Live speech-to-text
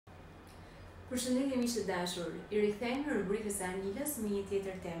Përshëndetje miq të dashur, I rikthejmë në rubrikës e Aniles me një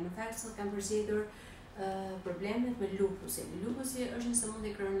tjetër temë. Në fakt sot kam përzgjedhur problemet me lupusin. Lupusi është një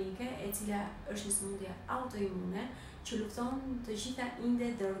sëmundje kronike e cila është një sëmundje autoimmune që lufton të gjitha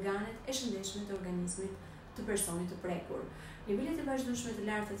indet dhe organet e shëndetshme të organizmit të personit të prekur. Nivelet e vazhdueshme të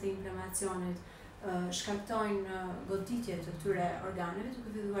larta të inflamacionit shkaktojnë goditje të këtyre organeve,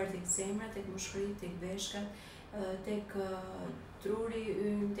 duke filluar tek zemra, tek mushkërit, tek veshkat, tek truri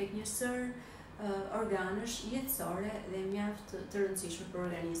ynë, tek një sër organësh jetësore dhe mjaft të rëndësishme për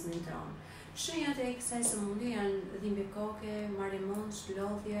organizmin tonë. Shenjat e kësaj sëmundje janë dhimbje koke, marrje mendsh,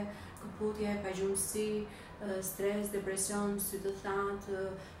 lodhje, këputje, pagjumësi, stres, depresion, sy të thatë,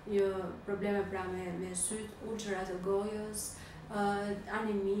 probleme pra me syt, ulçera të gojës,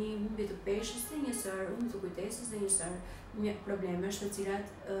 anemi, humbje të peshës dhe njësër, humbje të kujtesës dhe njësër problemesh të cilat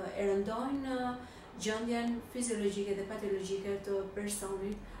e rëndojnë gjendjen fiziologjike dhe patologjike të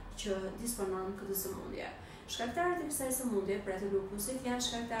personit që disponon këtë sëmundje. Shkaktarët e kësaj sëmundje, pra të lupusit, janë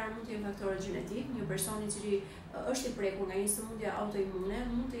shkaktarë mund të jenë faktorë gjenetik. Një person I cili është I prekur nga një sëmundje autoimmune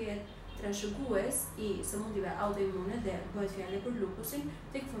mund të jetë trashëgues I sëmundjeve autoimmune dhe bëhet fjalë për lupusin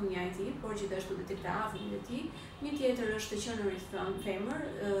tek fëmija I tij, por gjithashtu edhe tek të afërmit e tij. Një tjetër është të qenurit femër,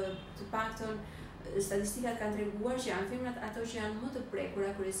 të paktën statistikat kanë treguar që janë femrat ato që janë më të prekura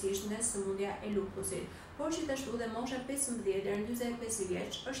kryesisht nga sëmundja e lupusit. Por gjithashtu dhe mosha 15 deri në 45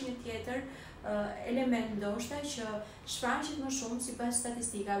 vjeç është një tjetër element ndoshta që shfaqet më shumë sipas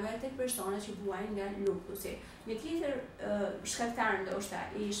statistikave tek personat që vuajnë nga lupusi. Një tjetër shkaktar ndoshta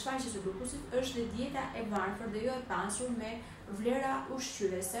I shfaqjes së lupusit është dhe dieta e varfër dhe jo e pasur me vlera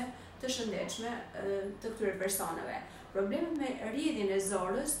ushqyese të shëndetshme të këtyre personave. Problemet me rrjedhjen e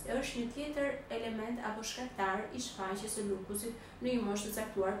zorës është një tjetër element apo shkaktar I shfaqjes së lupusit në një moshë të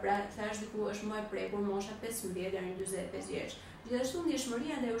caktuar, pra thash diku është më e prekur mosha 15 deri në 45 vjeç. Gjithashtu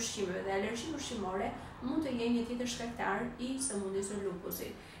ndjeshmëria ndaj ushqimeve dhe alergjitë ushqimore mund të jenë një tjetër shkaktar I sëmundjes së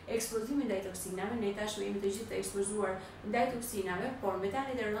lupusit. Ekspozimi ndaj toksinave, ne tashmë jemi të gjithë të ekspozuar ndaj toksinave, por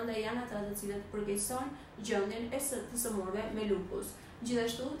metalet e rënda janë ato të cilat përkeqësojnë gjendjen e të sëmurëve me lupus.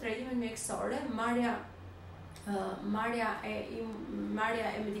 Gjithashtu, trajtimet mjekësore, marrja e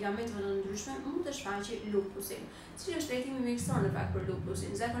medikamenteve të ndryshme mund të shfaqë lupusin. Cili është trajtimi mjekësor në fakt për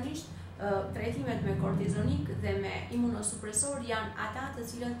lupusin? Zakonisht trajtimet me kortizonik dhe me imunosupresor janë ata të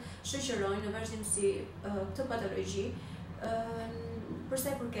cilat shoqërojnë në vazhdimsi këtë patologji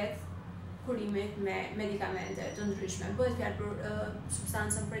përsa I përket kurimit me medikamente të ndryshme. Bëhet fjalë për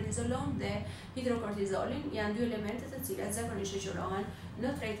substancën prednizolon dhe hidrokortizolin, janë dy elemente të cilat zakonisht shoqërohen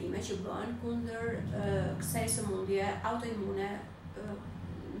në trajtime që bëhen kundër kësaj sëmundje autoimmune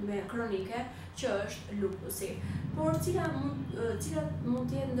me kronike që është lupusi. Por cilat mund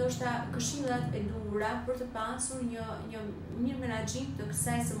të jenë ndoshta këshillat e duhura për të pasur një menaxhim të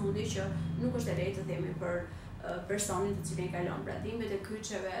kësaj sëmundje që nuk është e lehtë të themi për personit të cilin kalon, pra dhimbjet e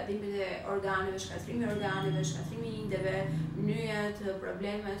kyçeve, dhimbjet e organeve, shkatrimi I organeve, shkatrimi I indeve, nyjet,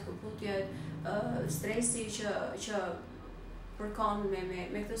 problemet, këputjet, stresi që përkon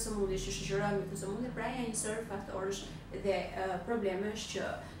me këtë sëmundje, që shoqërohet me këtë sëmundje, pra janë një sër faktorësh dhe problemesh që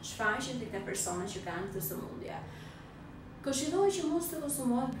shfaqen tek këta persona që kanë këtë sëmundje. Këshillohet që mos të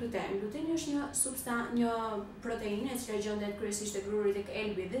konsumohet gluten. Gluteni është një proteinë e cila gjendet kryesisht tek gruri, tek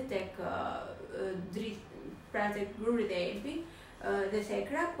elbi dhe tek pra tek gruri dhe elbi dhe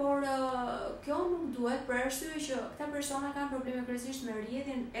thekra, por kjo nuk duhet për arsye që këta persona kanë probleme kryesisht me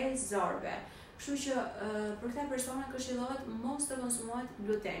rrjedhjen e zorëve. Kështu që për këta persona këshillohet mos të konsumohet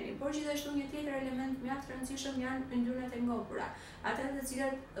gluteni. Por gjithashtu një tjetër element mjaft I rëndësishëm janë yndyrnat e ngopura, ata të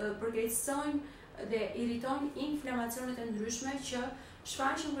cilat përkeqësojnë dhe irritojnë inflamacionit e ndryshme që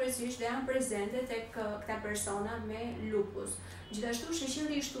shfaqen kryesisht dhe janë prezente tek këta persona me lupus. Gjithashtu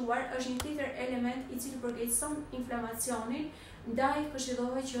sheqeri I shtuar është një tjetër element I cili përkeqëson inflamacionin, ndaj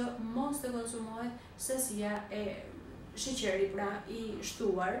këshillohet që mos të konsumohet sasia e sheqerit pra I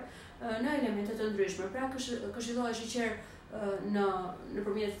shtuar në elemente të ndryshme. Pra këshillohet sheqer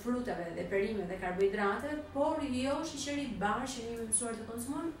nëpërmjet frutave dhe perimeve dhe karbohidrateve, por jo sheqeri I bardhë që ne jemi mësuar të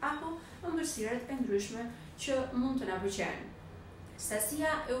konsumojmë apo ëmbëlsirat e ndryshme që mund të na pëlqejnë.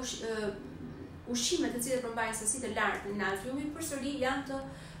 Sasia e ushqimet të cilat përmbajnë sasi të lartë të natriumit përsëri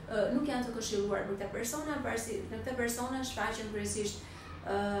nuk janë të këshilluar për këta persona, pasi në këta persona shfaqen kryesisht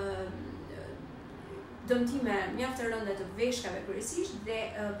dëmtime mjaft të rënda të veshkave kryesisht dhe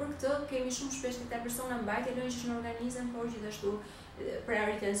për këtë kemi shumë shpesh këta persona mbajtje lëngjësh në organizëm, por gjithashtu pra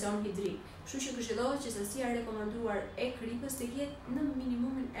ritension hidrik. Kështu që këshillohet që sasia rekomanduar e kripës të jetë në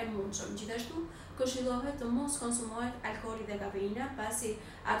minimumin e mundshëm. Gjithashtu këshillohet të mos konsumohet alkooli dhe kafeina, pasi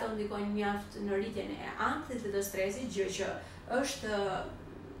ato ndikojnë mjaft në rritjen e ankthit dhe të stresit, gjë që është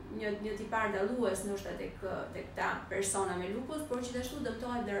një tipar dallues ndoshta tek këta persona me lupus, por gjithashtu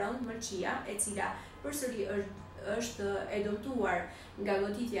dëmtohet në rënd mërqia, e cila përsëri është e dëmtuar nga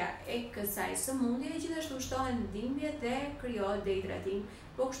goditja e kësaj sëmundje, gjithashtu shtohen dhimbje dhe krijohet dehidratim,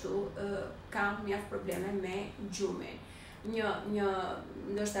 po kështu ka mjaft probleme me gjumin. Një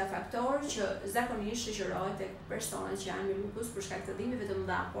ndoshta faktor që zakonisht shoqërohet tek personat që janë me lupus për shkak të dhimbjeve të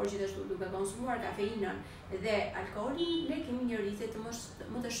mëdha, por gjithashtu duke konsumuar kafeinën dhe alkoolin, ne kemi një rritje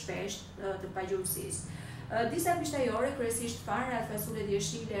më të shpeshtë të pagjumësisë. Disa pishtajore, kryesisht farat, fasulet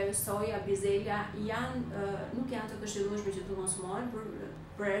jeshile, soja, bizelja, nuk janë të këshillueshme që të konsumohen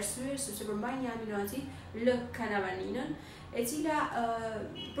për arsye sepse përmbajnë një aminoacid L-kanavaninën, e cila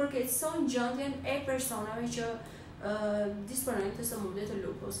përkeqëson gjendjen e personave që disponojnë të sëmundje të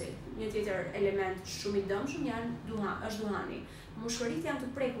lupusit. Një tjetër element shumë i dëmshëm është duhani. Mushkërit janë të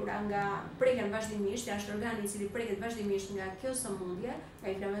prekura preken vazhdimisht, është organi i cili preket vazhdimisht nga kjo sëmundje,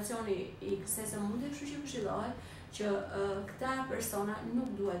 nga inflamacioni i kësaj sëmundje, kështu që këshillohet që këta persona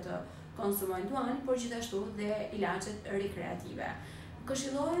nuk duhet të konsumojnë duhan, por gjithashtu dhe ilaçet rekreative.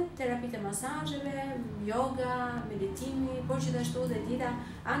 Këshillohet terapitë e masazheve, yoga, meditimi, por gjithashtu dhe dieta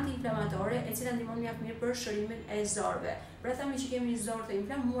antiinflamatore, e cila ndihmon mjaft mirë për shërimin e zorëve. Pra themi që kemi zorë të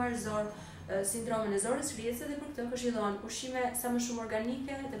inflamuar, sindromin e zorës rrjedhëse, dhe për këtë këshillohen ushqime sa më shumë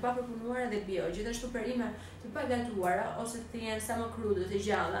organike, të papërpunuara dhe bio, gjithashtu perime të pagatuara ose të jenë sa më krude të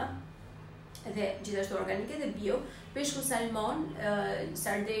gjalla, dhe gjithashtu organike dhe bio, peshku salmon,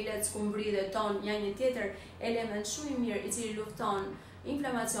 sardelet, skumbri dhe ton janë një tjetër element shumë i mirë i cili lufton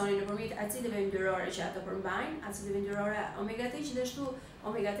inflamacionin nëpërmjet acideve yndyrore që ato përmbajnë, acideve yndyrore omega 3,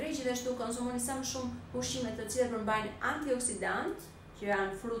 gjithashtu konsumoni sa më shumë ushqime të cilat përmbajnë antioksidant, që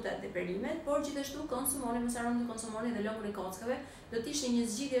janë frutat dhe perimet, por gjithashtu mos harroni të konsumoni dhe lëngun e kockave, do të ishte një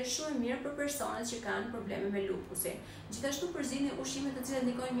zgjidhje shumë e mirë për personat që kanë probleme me lupusin. Gjithashtu përzini ushqime të cilat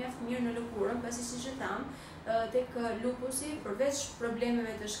ndikojnë mjaft mirë në lëkurën, pasi siç e tham, tek lupusi, përveç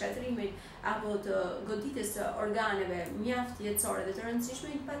problemeve të shkatrimit apo të goditjes së organeve mjaft jetësore dhe të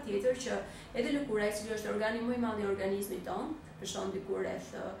rëndësishme, patjetër që edhe lëkura, i cili është organi më i madh i organizmit ton, peshon diku rreth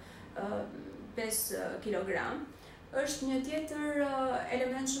 5 kg, është një tjetër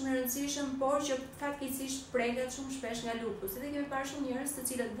element shumë i rëndësishëm, por që fatkeqësisht preket shumë shpesh nga lupusi. Dhe kemi parë shumë njerëz të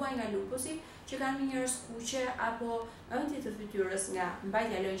cilët vuajnë nga lupusi, që kanë njerëz kuqe apo ëndje të fytyrës nga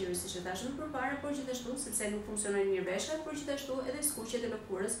mbajtja e lëngjeve, siç e thashëm përpara, por gjithashtu sepse nuk funksionojnë mirë veshkat, por gjithashtu edhe skuqjet e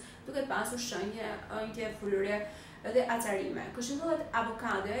lëkurës, duke pasur shenjë, ëndje, fryrje dhe acarime. Këshillohet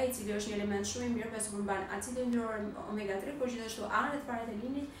avokadoja, i cili është një element shumë i mirë pasi përmban acide yndyrore omega 3, por gjithashtu arret fare të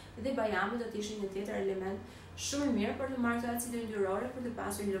linit dhe bajami do të ishin një tjetër element shumë i mirë për të marrë të acide yndyrore për të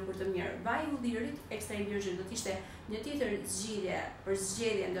pasur një lëkurë të mirë. Vaji i udhërit ekstra i virgjin do të ishte një tjetër zgjidhje për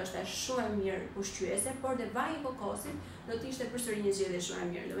zgjedhje ndoshta shumë e mirë ushqyese, por dhe vaji i kokosit do të ishte përsëri një zgjedhje shumë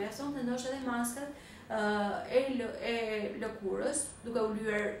e mirë. Do mjaftonte ndoshta edhe maskat e lëkurës, duke u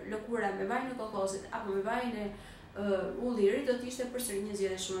lyer lëkura me vajin e kokosit apo me vajin e udhërit, do të ishte përsëri një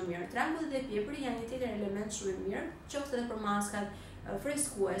zgjedhje shumë e mirë. Trankullit dhe piepri janë një tjetër element shumë i mirë, qoftë edhe për maskat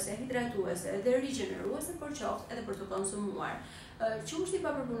freskuese, hidratuese dhe rigjeneruese, por qoftë edhe për të konsumuar. Qumshti i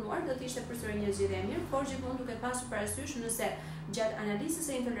papërpunuar do të ishte përsëri një zgjedhje e mirë, por gjithmonë duke pasur parasysh nëse gjatë analizës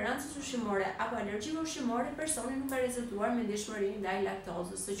së intolerancës ushqimore apo alergjive ushqimore personi nuk ka rezultuar me ndjeshmëri ndaj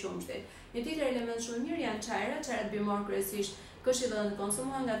laktozës së qumshtit. Një tjetër element shumë i mirë janë çajrat bimor kryesisht këshillohen të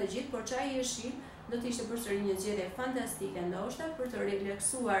konsumohen nga të gjithë, por çaji i jeshil do të ishte përsëri një zgjedhje fantastike ndoshta për të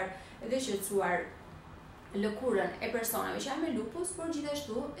relaksuar dhe qetësuar lëkurën e personave që janë me lupus, por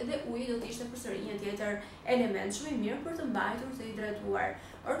gjithashtu edhe uji do të ishte përsëri një tjetër element shumë i mirë për të mbajtur të hidratuar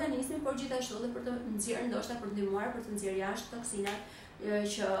organizmin, por gjithashtu edhe për të nxjerrë ndoshta për të ndihmuar për të nxjerrë jashtë toksinat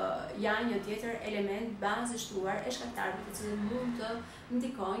që janë një tjetër element bazë i shtruar e shkaktarëve të cilët mund të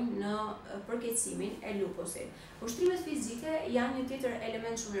ndikojnë në përkeqësimin e lupusit. Ushtrimet fizike janë një tjetër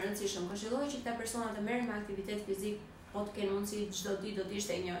element shumë i rëndësishëm. Këshillohet që këta persona të merren me aktivitet fizik, po të kenë mundësi çdo ditë do të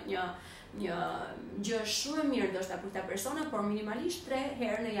ishte një gjë shumë e mirë ndoshta për këta persona, por minimalisht 3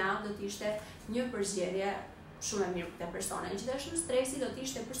 herë në javë do të ishte një përzgjedhje shumë e mirë për këta persona. Gjithashtu stresi do të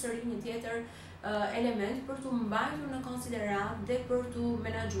ishte përsëri një tjetër element për të mbajtur në konsiderat dhe për të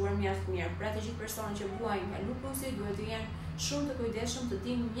menaxhuar mjaft mirë. Pra të gjithë personat që vuajnë nga lupusi duhet të jenë shumë të kujdesshëm, të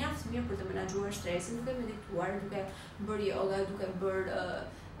dinë mjaft mirë për të menaxhuar stresin, duke medituar, duke bërë yoga, duke bërë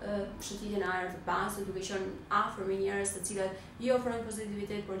shëtitjen e ajrit të pastër, duke qenë afër me njerëz të cilët i ofrojnë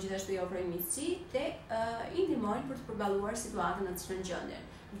pozitivitet, por gjithashtu i ofrojnë miqësi dhe i ndihmojnë për të përballuar situatën në të cilën gjenden.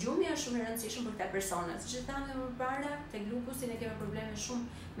 Gjumi është shumë i rëndësishëm për këta persona. Siç e thamë më parë, tek lupusi ne kemi probleme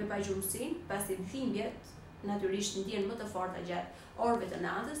shumë me pagjumësinë, pasi dhimbjet natyrisht ndjen më të forta gjatë orëve të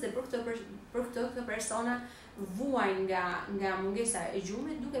natës dhe për këtë persona vuajnë nga mungesa e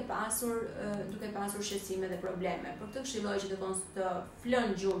gjumit duke pasur shqetësime dhe probleme. Për këtë këshilloj që të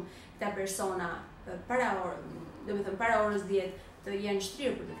flën gjumë këta persona para orës 10 të jenë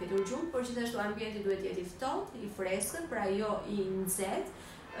shtrirë për të fitur gjumë, por gjithashtu ambienti duhet jetë i ftohtë, i freskët, pra jo i nxehtë,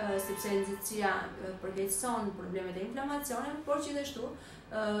 sepse nxehtësia përkeqëson problemet e inflamacionit, por gjithashtu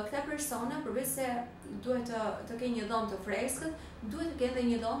këta persona përveç se duhet të kenë një dhomë të freskët, duhet të kenë dhe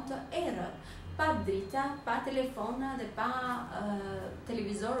një dhomë të errët, pa drita, pa telefona dhe pa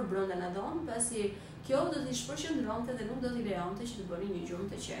televizor brenda në dhomë, pasi kjo do t'i shpërqendronte dhe nuk do t'i lejonte që të bëni një gjumë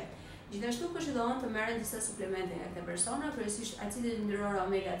të qetë. Gjithashtu këshillohen të merren disa suplemente nga këta persona, kryesisht acidet yndyror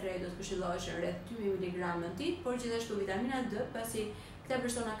omega 3 do të këshilloheshin rreth 2000 mg në ditë, por gjithashtu vitamina D, pasi këta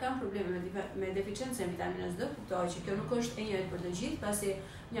persona kanë probleme me deficiencën e vitaminës D, kuptohet që kjo nuk është e njëjtë për të gjithë, pasi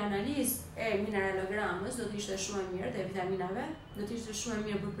një analizë e mineralogramës do të ishte shumë e mirë dhe vitaminave do të ishte shumë e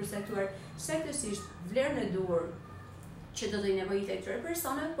mirë për përcaktuar saktësisht vlerën e duhur që do të nevojitej këtyre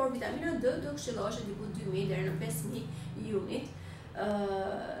personave, por vitamina D do këshilloheshin diku 2000 deri në 5000 unit,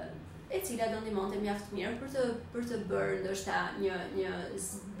 e cila do ndihmonte mjaft mirë për të bërë ndoshta një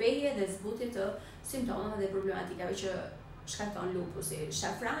zbehje dhe zbutje të simptomave dhe problematikave që shkakton lupusi.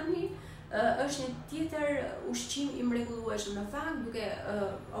 Shafrani është një tjetër ushqim i mrekullueshëm në fakt, duke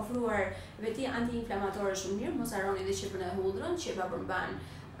ofruar veti antiinflamatore shumë mirë. Mos harroni dhe qepën e hudrën, qepa përmban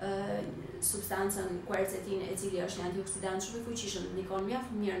substancën quercetin, e cili është një antioksidant shumë i fuqishëm, ndikon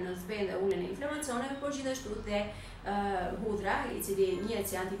mjaft mirë në zbehjen dhe uljen e inflamacioneve, por gjithashtu dhe hudra, i cili njihet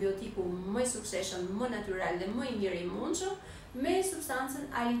si antibiotiku më i suksesshëm, më natyral dhe më i mirë i mundshëm, me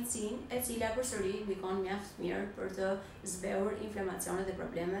substancën alicin, e cila përsëri ndikon mjaft mirë për të zbehur inflamacionet dhe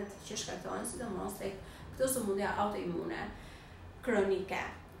problemet që shkaktohen sidomos tek këto sëmundje autoimmune kronike.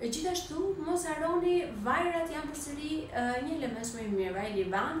 Gjithashtu, mos harroni, vajrat janë përsëri një element shumë i mirë, vaj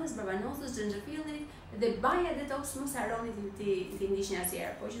livanës, barbanosës, xhenxhefillit dhe baja detox mos harroni ti ndiqni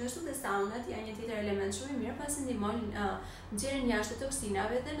asnjëherë. Po gjithashtu dhe saunat janë një tjetër element shumë i mirë, pasi ndihmojnë nxjerrjen jashtë të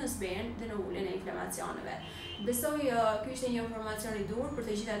toksinave dhe në zbehjen dhe në uljen e inflamacioneve. Besoj ky ishte një informacion i dur për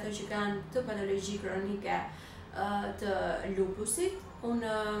të gjithë ato që kanë të patologji kronike të lupusit.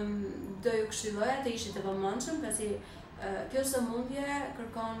 Unë do ju këshilloja të ishit të vëmendshëm, pasi kjo sëmundje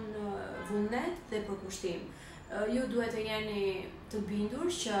kërkon vullnet dhe përkushtim. Ju duhet të jeni të bindur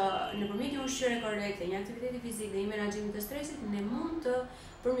që nëpërmjet një ushqyere korrekte, një aktiviteti fizik dhe një menaxhimit të stresit, ne mund të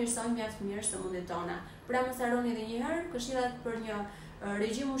përmirësojmë mjaft mirë sëmundjet tona. Pra mos harroni edhe një herë, këshillat për një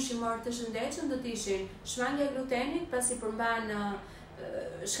regjim ushqimor të shëndetshëm do të ishin shmangja e glutenit, pasi përmban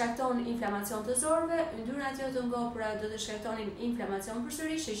shkakton inflamacion të zorëve, yndyrrat jo të ngopura do të shkaktonin inflamacion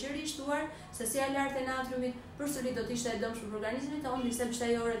përsëri, sheqeri i shtuar, sasia e lartë e natriumit përsëri do të ishte e dëmshme për organizmin tonë, disa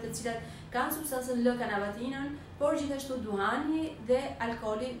bishtajore të cilat kanë substancën L-kanavatinën, por gjithashtu duhani dhe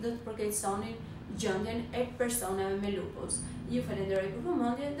alkooli do të përkeqësonin gjendjen e personave me lupus. Ju falenderoj për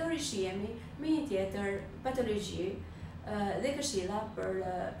vëmendjen, do rishihemi me një tjetër patologji dhe këshilla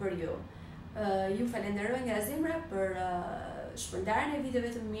për ju. Ju falenderoj nga zemra për shpërndarjen e videove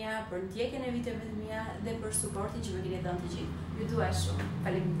të mia, për ndjekjen e videove të mia dhe për suportin që më keni dhënë të gjithë. Ju dua shumë.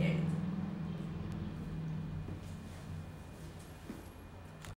 Faleminderit.